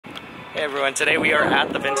Hey everyone, today we are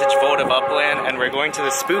at the vintage Vault of Upland and we're going to the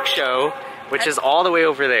Spookshow, which is all the way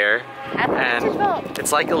over there. At the vintage Vault.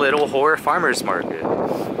 It's like a little horror farmer's market.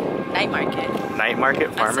 Night market. Night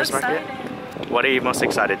market, farmer's market? What are you most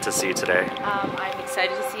excited to see today? I'm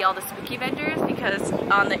excited to see all the spooky vendors because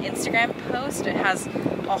on the Instagram post it has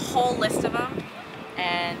a whole list of them,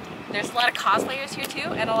 and there's a lot of cosplayers here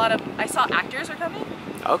too, and I saw actors are coming.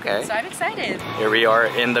 Okay. So I'm excited. Here we are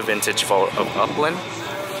in the vintage Vault of Upland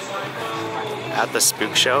at the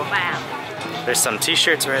Spookshow. Wow. There's some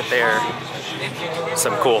t-shirts right there,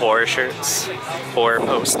 some cool horror shirts, horror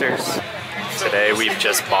posters. Today we've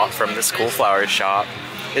just bought from this cool flower shop.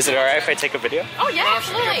 Is it alright if I take a video? Oh yeah,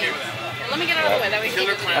 absolutely. Here, let me get out of the way, that way you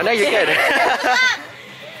can. Oh no, you're good.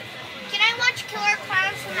 Can I watch Killer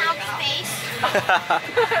Clowns from Outer Space?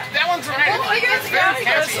 That one's right.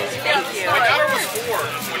 Thank you. My daughter was 4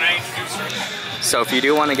 when I introduced her. So if you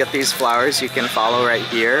do want to get these flowers, you can follow right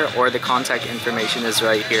here, or the contact information is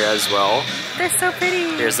right here as well. They're so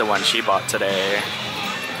pretty. Here's the one she bought today.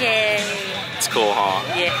 Yay. It's cool, huh?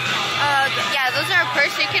 Yeah. Yeah, those are a purse.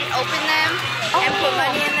 You can open them and put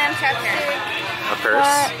money in them. Chapstick. A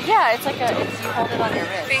purse? Yeah, it's like you hold it on your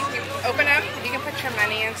wrist. You open up, you can put your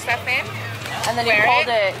money and stuff in. And then you Wear hold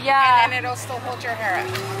it. Yeah. And then it'll still hold your hair up.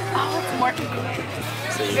 Oh, it's more convenient.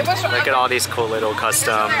 So look at all these cool little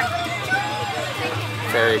custom.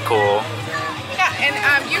 Very cool. Yeah, and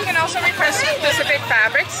you can also request specific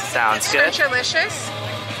fabrics. Sounds good. Delicious.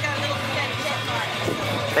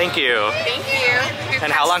 Thank you. Thank you.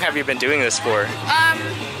 And how long have you been doing this for?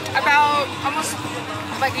 About almost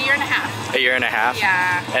like a year and a half. A year and a half?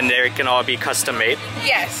 Yeah. And they can all be custom made?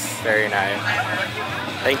 Yes. Very nice.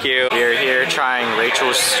 Thank you. We're here trying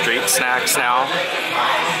Rachel's street snacks now.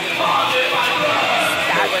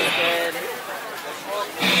 That was good.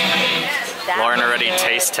 Lauren already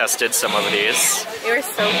taste tested some of these. They were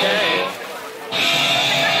so good.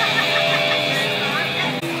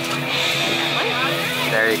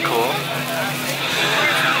 Very cool.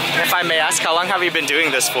 If I may ask, how long have you been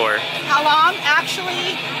doing this for? How long?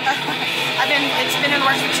 Actually, it's been in the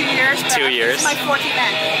works for 2 years. 2 years? This is my 4th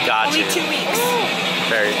event. Gotcha. Only 2 weeks.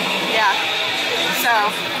 Very. Yeah. So.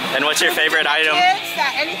 And what's your favorite item? Kids,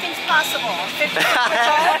 that anything's possible. 50 years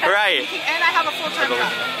old. Right. And I have a full-time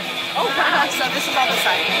job. Oh wow. So this is all the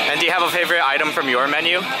side. And do you have a favorite item from your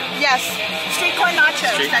menu? Yes. Street corn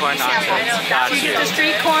nachos. Street corn nachos. Gotcha. You get the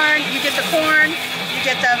street corn, you get the corn, you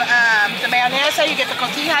get the mayonesa, you get the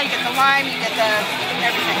cotija, you get the lime, you get the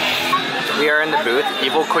everything. We are in the booth,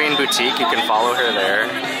 Evil Queen Boutique. You can follow her there.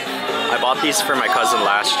 I bought these for my cousin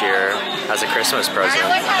last year as a Christmas present.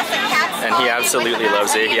 And he absolutely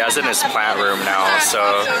loves it. He has it in his plant room now,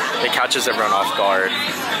 so it catches everyone off guard.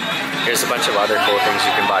 Here's a bunch of other cool things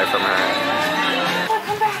you can buy from her. Oh,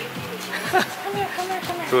 come back. Come here.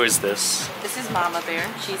 Who is this? This is Mama Bear.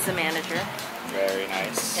 She's the manager. Very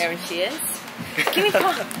nice. There she is. Give me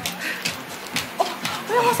paw. Oh,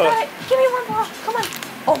 we almost got it. Give me one paw. Come on.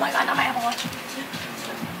 Oh my god, now my Apple Watch.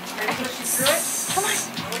 Come on.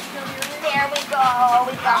 There we go.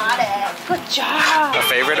 We got it. Good job. A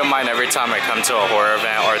favorite of mine every time I come to a horror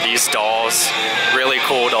event are these dolls. Really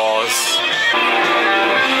cool dolls.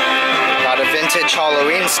 Got a vintage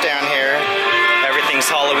Halloween stand here. Everything's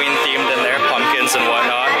Halloween themed in there, pumpkins and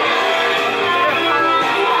whatnot.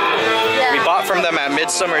 We bought from them at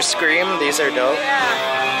Midsummer Scream. These are dope.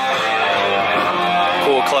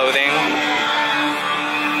 Cool clothing.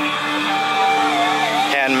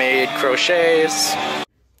 Handmade crochets.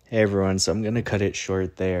 Hey everyone, so I'm gonna cut it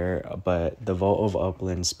short there, but the Vault of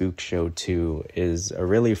Upland Spook Show 2 is a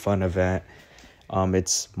really fun event.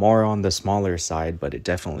 It's more on the smaller side, but it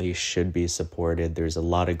definitely should be supported. There's a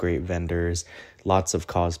lot of great vendors, lots of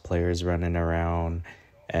cosplayers running around,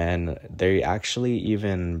 and they actually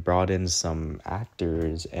even brought in some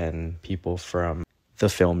actors and people from the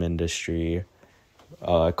film industry.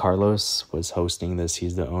 Carlos was hosting this.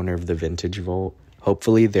 He's the owner of the Vintage Vault.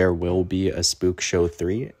 Hopefully there will be a Spook Show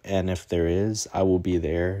 3, and if there is, I will be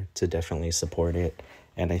there to definitely support it.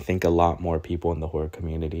 And I think a lot more people in the horror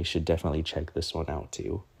community should definitely check this one out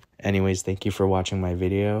too. Anyways, thank you for watching my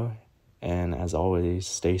video, and as always,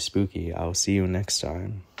 stay spooky. I'll see you next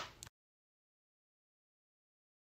time.